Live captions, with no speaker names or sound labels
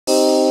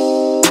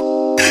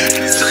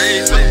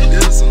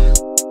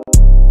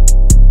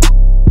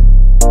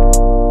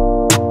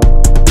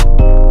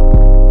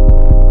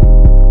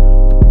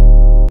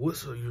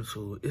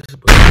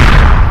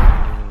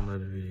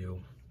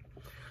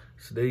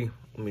Today,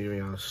 I'm in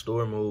y'all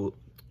story mode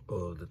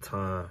of the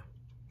time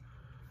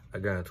I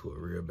got into a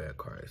real bad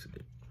car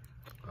accident.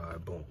 All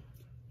right, boom.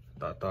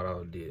 I thought I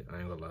was dead. I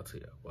ain't gonna lie to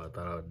y'all. But I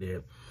thought I was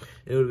dead.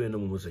 It would have been the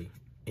was a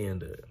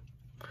end of it.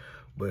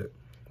 But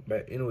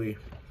anyway,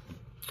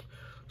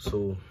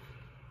 so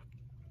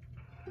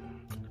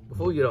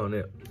before we get on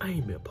that, I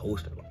ain't been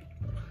posting. Like,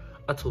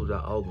 I told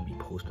y'all I was gonna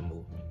be posting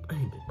more. I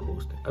ain't been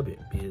posting. I've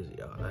been busy,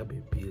 y'all. I've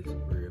been busy,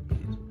 real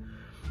busy.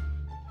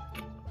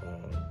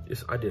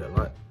 I did a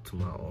lot to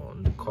my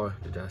new car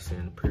that y'all seen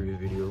in the previous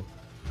video.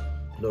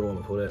 Another one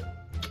before that.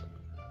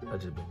 I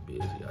just been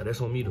busy.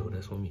 That's on me though.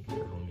 That's on me. That's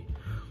on me.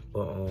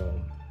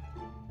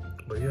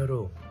 But yeah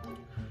though.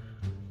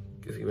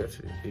 Let's get back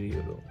to this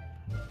video though.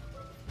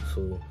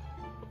 So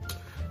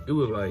it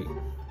was like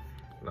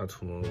not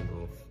too long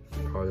ago.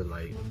 Probably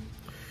like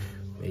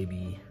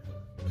maybe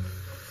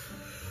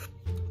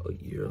a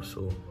year or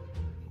so.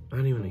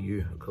 Not even a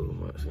year, a couple of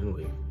months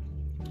anyway.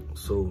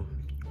 So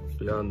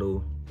y'all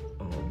know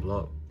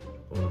Block,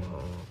 one of my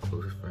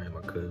closest friends, my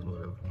cousin,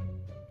 whatever.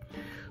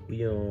 We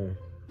y'all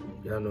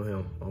know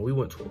him. We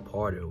went to a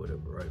party or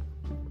whatever, right?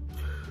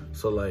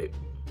 So like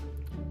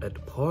at the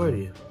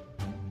party,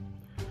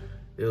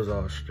 it was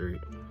all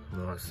straight. You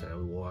know what I'm saying?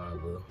 We wore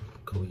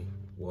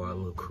our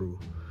little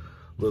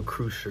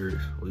crew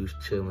shirts. We was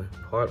chilling.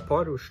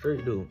 Party was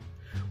straight, dude.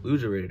 We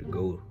was just ready to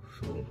go.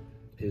 So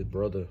his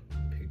brother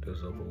picked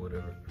us up or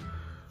whatever.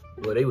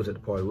 Well, they was at the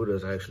party with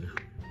us actually,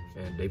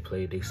 and they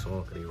played their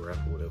song, cause they rap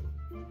or whatever.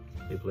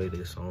 They played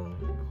their song.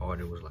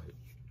 Harder was like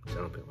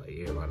jumping, like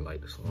everybody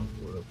liked the song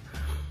or whatever.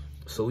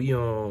 So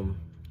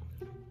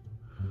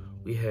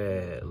we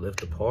had left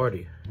the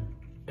party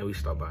and we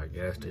stopped by a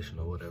gas station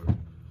or whatever.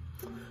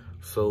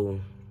 So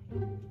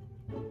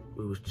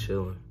we was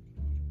chilling.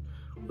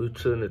 We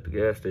was chilling at the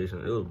gas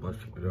station. It was a bunch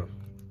of people there.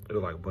 It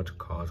was like a bunch of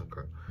cars and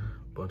a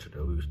bunch of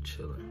them. We was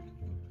chilling.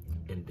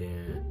 And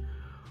then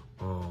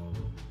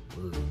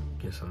we was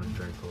getting something to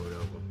drink or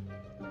whatever,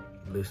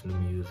 listen to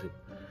music.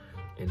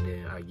 And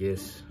then I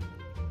guess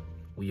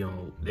they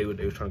were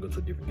trying to go to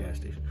a different gas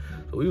station.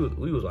 So we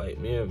was like,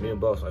 me and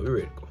boss, like we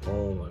ready to go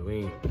home. Like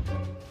we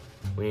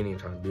ain't even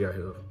trying to be out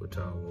here with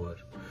y'all was.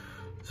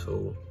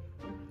 So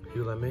he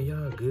was like, man,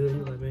 y'all good. He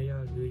was like, man,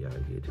 y'all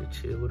good,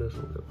 just chill with us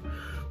or whatever.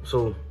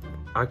 So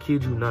I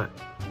kid you not,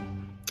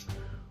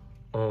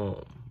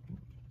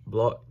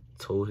 Block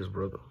told his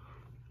brother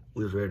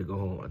we was ready to go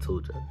home. I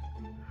told y'all.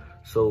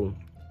 So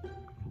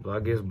I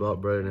guess Block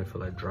brother didn't feel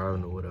like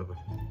driving or whatever.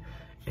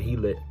 And he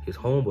let his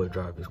homeboy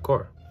drive his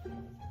car.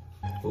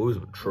 Well, it was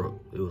a truck.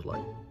 It was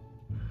like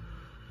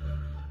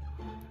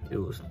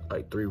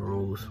 3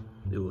 rows.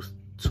 It was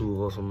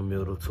 2 of us in the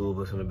middle, 2 of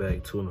us in the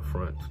back, 2 in the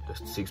front.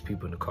 That's 6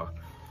 people in the car.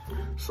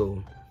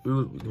 So we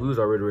was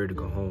already ready to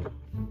go home.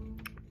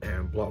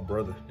 And Block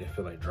brother didn't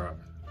feel like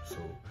driving. So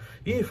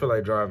he didn't feel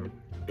like driving.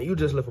 And you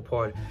just left a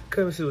party.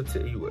 Come and see what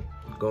tell you what.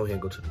 Go ahead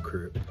and go to the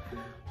crib. You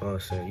know what I'm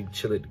saying? You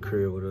chill at the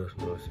crib with us.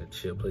 You know what I'm saying?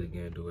 Chill, play the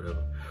game, do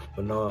whatever.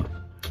 But nah.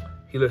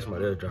 He let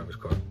somebody else drive his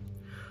car.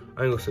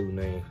 I ain't gonna say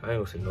names. I ain't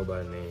gonna say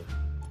nobody's name.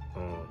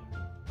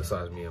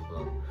 Besides me and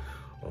Block.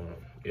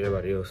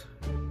 Everybody else,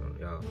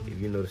 y'all, if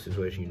you know the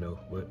situation, you know.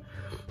 But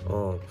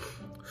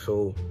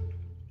so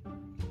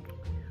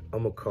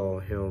I'm gonna call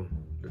him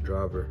the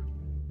driver.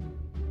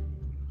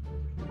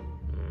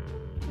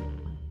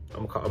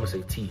 I'm gonna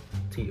say T.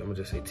 I'm gonna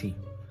just say T.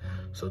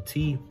 So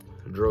T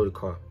drove the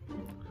car.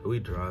 So we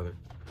driving.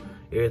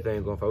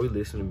 Everything going fine. We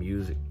listen to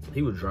music.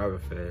 He was driving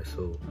fast,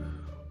 so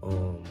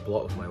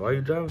Block was like, why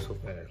you driving so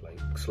fast? Like,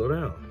 slow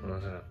down. You know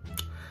what I'm saying?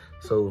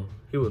 So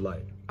he was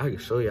like, I can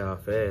show y'all how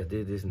fast,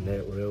 this and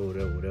that,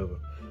 whatever.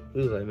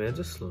 We was like, man,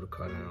 just slow the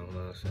car down. You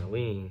know what I'm saying? We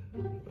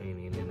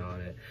ain't in all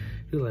that.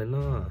 He was like,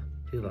 nah.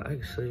 He was like, I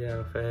can show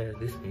y'all how fast,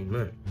 this ain't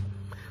nothing.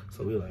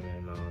 So we was like,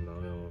 man, no, we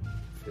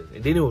don't.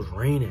 And then it was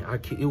raining.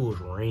 It was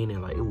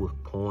raining, like it was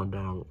pouring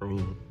down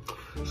raining.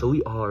 So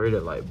we already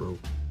like, bro,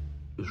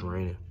 it's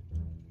raining.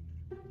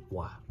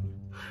 Why?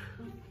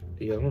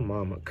 Yeah, my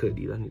mom, I cut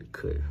these. I need to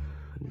cut.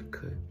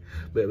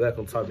 But back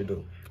on topic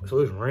though. So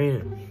it's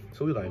raining.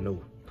 So we like,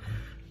 no,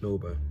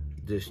 bro.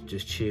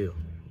 Just chill.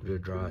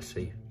 Just drive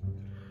safe.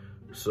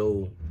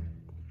 So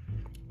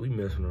we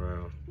messing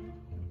around.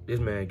 This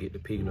man get to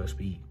picking up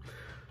speed.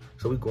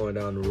 So we going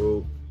down the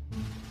road.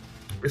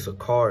 It's a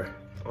car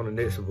on the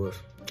next of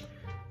us.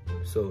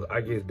 So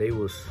I guess I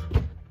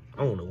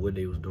don't know what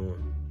they was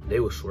doing. They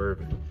was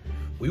swerving.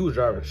 We was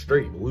driving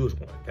straight, but we was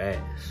going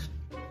fast.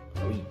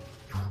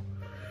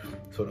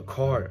 So the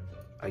car,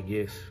 I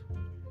guess,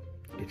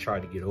 it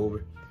tried to get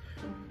over,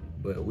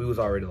 but we was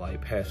already like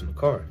passing the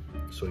car.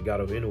 So it got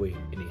over anyway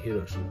and it hit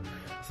us.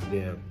 So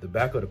then the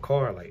back of the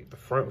car, like the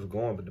front was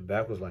going, but the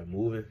back was like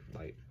moving.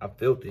 Like I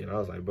felt it and I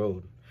was like,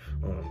 bro,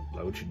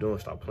 like what you doing?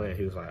 Stop playing.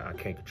 He was like, I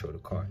can't control the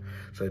car.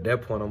 So at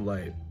that point I'm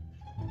like,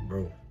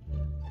 bro,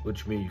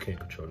 what you mean you can't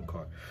control the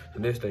car?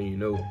 So next thing you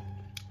know,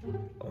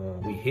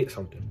 we hit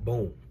something,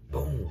 boom.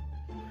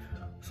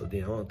 So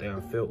then the only thing I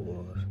felt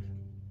was,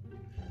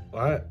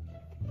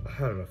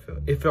 how did I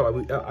feel? It felt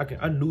like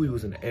I knew he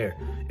was in the air.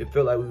 It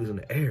felt like we was in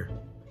the air.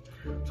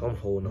 So I'm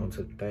holding on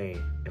to the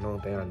thing, and the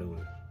only thing I knew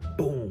was,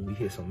 boom, we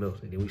hit something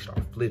else, and then we start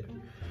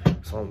flipping.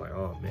 So I'm like,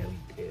 oh man,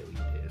 we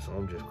dead. So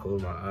I'm just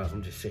closing my eyes.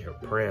 I'm just sitting here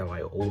praying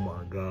like, oh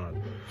my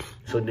God.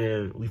 So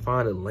then we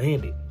finally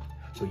landed.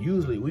 So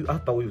usually, I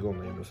thought we was gonna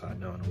land upside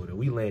down or whatever.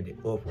 We landed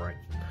upright.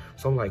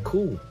 So I'm like,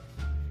 cool.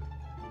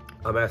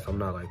 I'm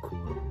not like cool.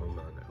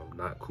 I'm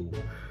not cool.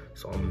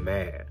 So I'm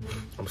mad.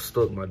 I'm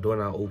stuck. My door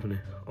not opening.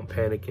 I'm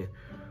panicking.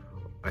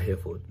 I hear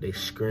they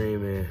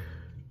screaming.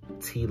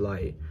 T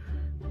like,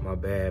 my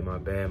bad.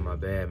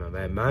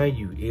 Mind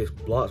you, it's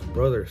Block's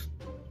brother's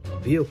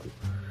vehicle.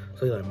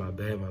 So he's like, my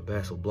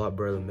bad. So Block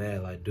brother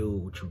mad, like,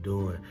 dude, what you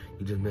doing?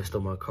 You just messed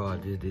up my car,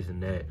 this,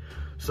 and that.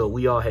 So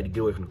we all had to get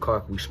away from the car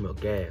because we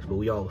smelled gas, but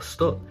we all was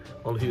stuck.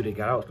 Only people that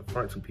got out was the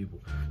front 2 people.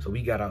 So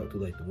we got out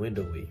through like the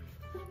window way.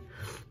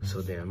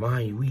 So then,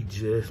 mind you, we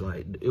just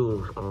like, it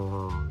was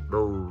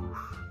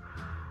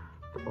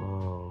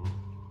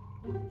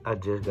I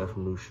just got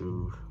some new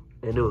shoes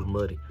and it was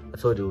muddy. I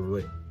told you it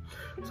was wet.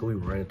 So we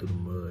ran through the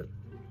mud.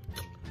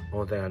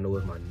 Only thing I know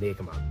is my neck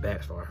and my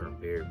back started hurting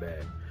very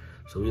bad.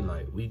 So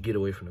we get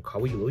away from the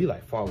car. We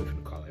like far away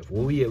from the car. Like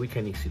where we at, we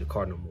can't even see the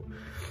car no more.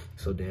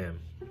 So damn,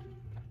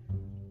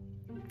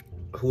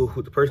 the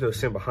person that was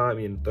sitting behind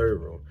me in the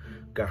 3rd row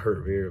got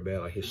hurt very bad.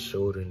 Like his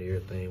shoulder and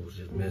everything was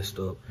just messed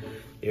up.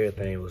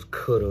 Everything was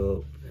cut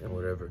up and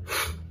whatever.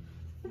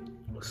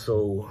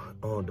 So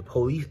the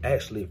police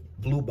actually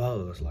flew by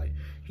us. Like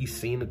he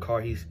seen the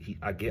car.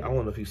 I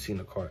don't know if he's seen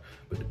the car,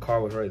 but the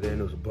car was right there and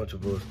there was a bunch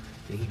of us,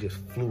 and he just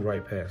flew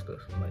right past us.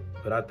 Like,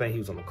 but I think he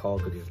was on the call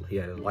because he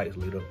had his lights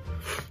lit up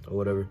or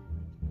whatever.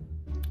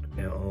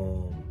 And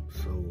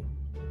so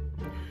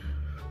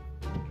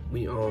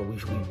we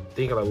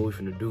think about what we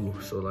finna do.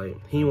 So like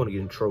he didn't want to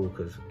get in trouble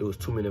because it was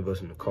too many of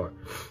us in the car.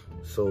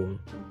 So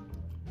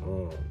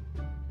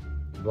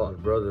Block's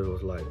brother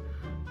was like,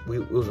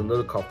 it was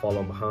another car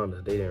following behind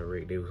us. They didn't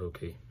wreck. They was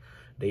okay.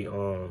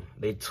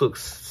 They took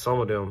some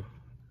of them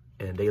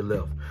and they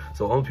left.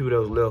 So the only people that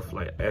was left,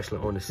 like actually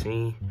on the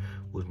scene,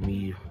 was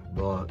me,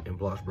 Block, and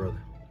Block's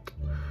brother.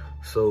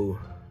 So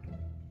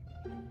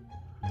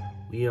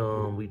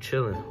we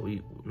chilling.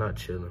 We not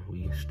chilling.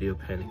 We still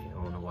panicking.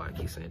 I don't know why I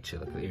keep saying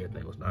chilling because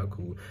everything was not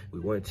cool. We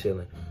weren't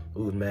chilling.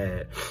 We was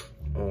mad.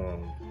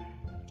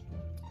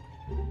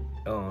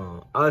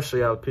 I'll show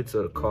y'all a picture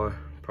of the car,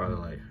 probably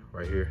like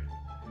right here.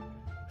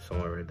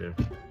 Somewhere right there.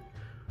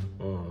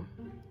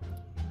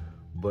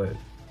 But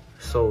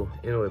so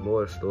anyway,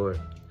 more of the story.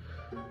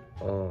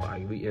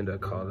 We ended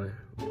up calling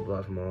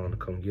Block's mom to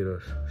come get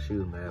us. She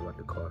was mad about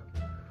the car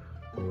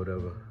or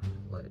whatever.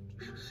 Like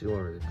she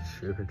wasn't really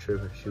tripping.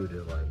 She was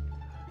just like,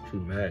 she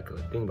was mad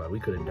because think about it, we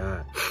could have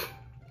died.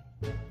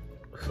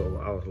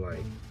 So I was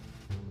like,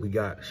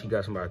 she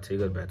got somebody to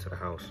take us back to the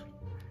house,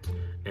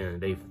 and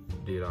they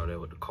did all that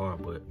with the car.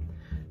 But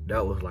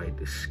that was like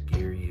the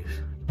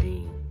scariest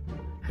thing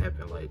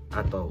happened. Like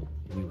I thought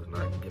we was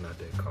not getting out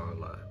that car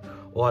alive,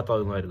 or I thought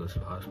we might go to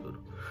the hospital.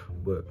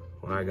 But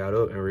when I got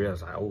up and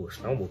realized, like, oh,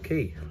 I'm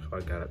okay. So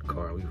I got out the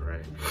car and we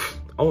ran.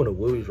 I don't know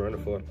what we was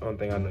running for. I don't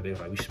think I know. They was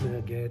like, we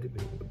smell gas.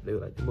 They were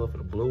like, they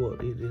motherfucker blow up,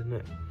 this and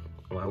that.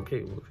 I'm like,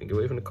 okay, we can get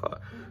away from the car.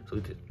 So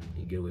we just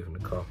get away from the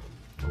car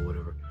or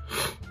whatever.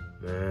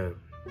 Man.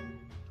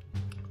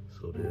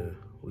 So then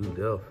we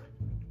left.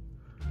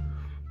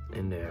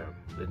 And then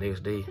the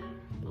next day,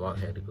 Block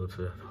had to go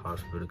to the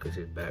hospital because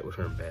his back was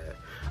hurting bad.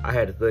 I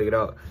had to thug it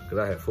out because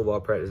I had football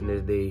practice the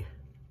next day.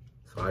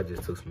 So I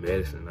just took some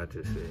medicine. I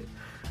just said,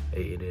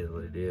 hey, it is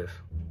what it is.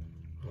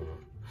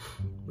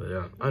 But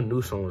yeah, I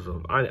knew someone was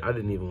up. I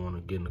didn't even want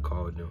to get in the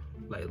car with them,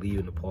 like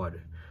leaving the party.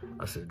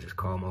 I said, just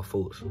call my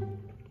folks,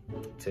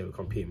 tell them to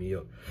come pick me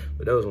up.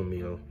 But that was on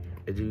me, though.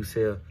 As you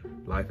said,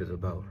 life is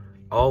about.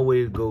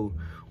 Always go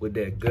with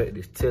that gut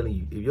that's telling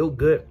you. If your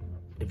gut,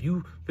 if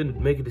you finna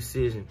make a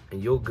decision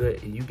and your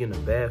gut and you getting a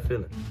bad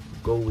feeling,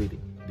 go with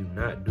it. Do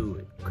not do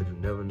it, because you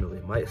never know.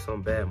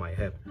 Something bad might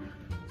happen.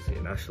 See,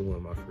 and I should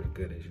want my first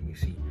gut, as you can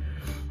see.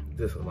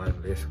 This is a life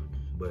lesson.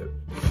 But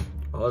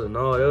all in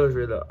all, that was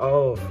really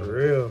all for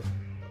real.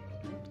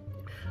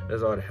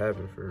 That's all that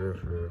happened for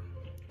real.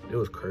 It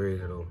was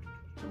crazy though.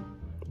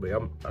 But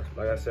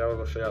like I said, I was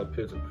gonna show y'all a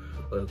picture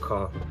of the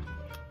car.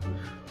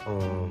 You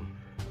know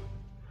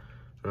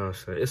what I'm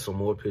saying? It's some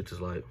more pictures.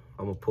 Like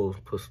I'm gonna put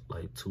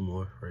like 2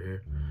 more right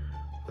here.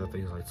 I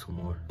think it's like 2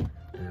 more.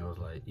 And it was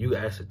like, you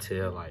can actually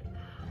tell, like,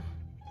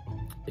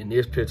 in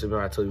this picture,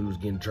 man, I told you we was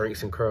getting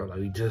drinks and crap. Like,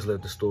 we just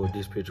left the store.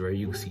 This picture right,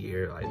 you can see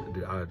air, like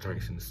our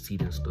drinks in the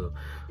seat and stuff.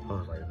 I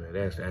was like, man,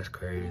 that's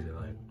crazy.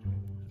 Like,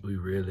 we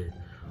really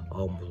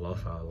almost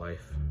lost our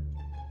life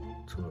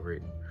to a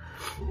wreck.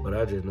 But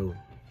I just knew,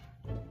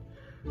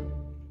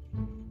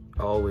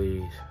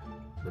 always,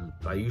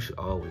 like, you should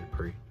always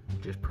pray.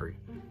 Just pray.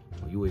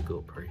 When you wake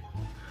up, pray.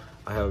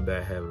 I have a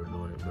bad habit of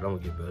doing it, but I'm gonna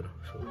get better.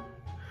 So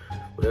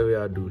whatever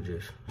y'all do,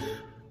 just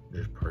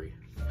pray.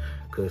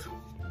 Cause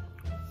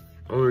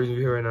the only reason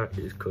you're here right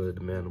now is cause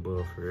the man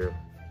above, for real.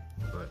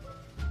 But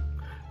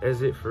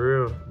that's it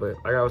for real. But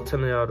like I was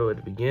telling y'all though at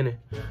the beginning,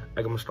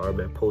 I'm gonna start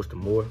back posting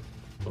more.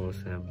 You know what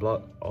I'm saying?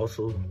 Block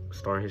also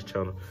starting his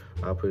channel.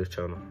 I'll put his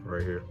channel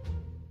right here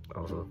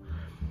also.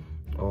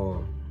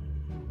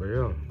 But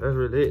yeah, that's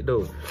really it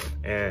though.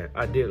 And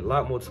I did a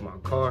lot more to my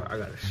car. I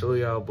gotta show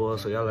y'all,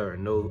 boys, so y'all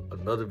already know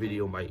another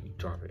video might be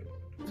dropping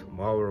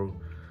tomorrow.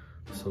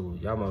 So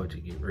y'all might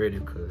just get ready,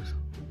 cause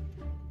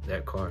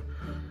that car,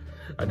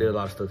 I did a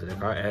lot of stuff to that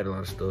car. I added a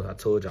lot of stuff I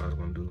told y'all I was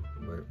gonna do,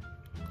 but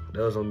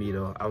that was on me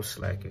though. I'm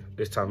slacking.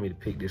 It's time for me to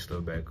pick this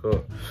stuff back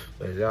up.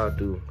 But as y'all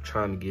do, I'm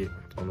trying to get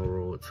on the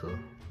road to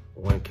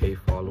 1K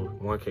followers,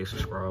 1K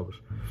subscribers.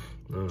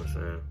 You know what I'm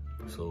saying?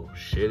 So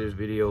share this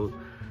video,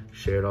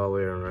 share it all the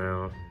way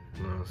around.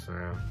 You know what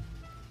I'm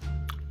saying?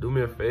 Do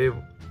me a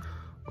favor.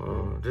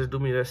 Just do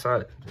me that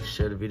solid. Just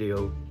share the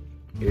video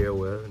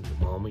everywhere. Your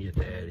mama, your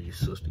daddy, your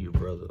sister, your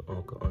brother,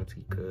 uncle,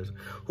 auntie, cousin,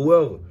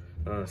 whoever. You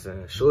know what I'm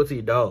saying? Show it to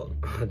your dog.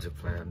 I'm just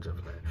playing.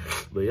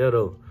 But yeah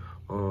though,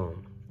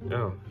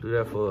 yeah, do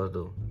that for us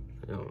though.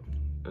 You know,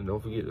 and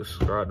don't forget to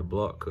subscribe to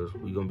Block, cause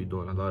we gonna be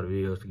doing a lot of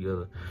videos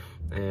together.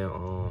 And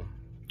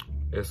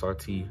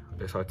SRTC,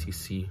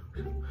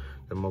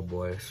 and my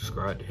boy,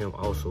 subscribe to him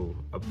also.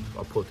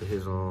 I posted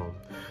his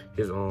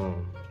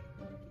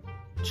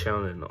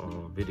channel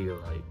in video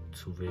like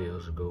 2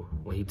 videos ago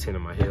when he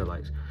tinted my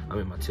headlights. I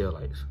mean my tail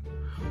lights.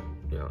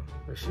 Yeah,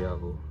 that shit I'll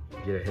go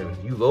get at him.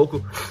 You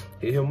local,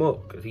 hit him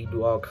up, cause he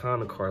do all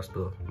kind of car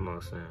stuff. You know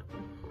what I'm saying?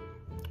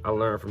 I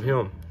learned from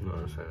him. You know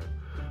what I'm saying?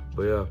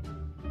 But yeah,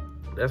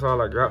 that's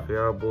all I got for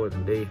y'all boys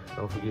today.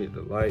 Don't forget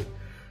to like,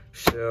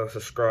 share,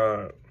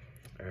 subscribe.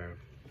 And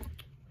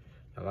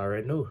y'all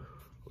already know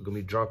we're gonna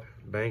be dropping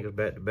bangers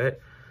back to back.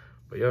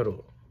 But yeah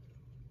though,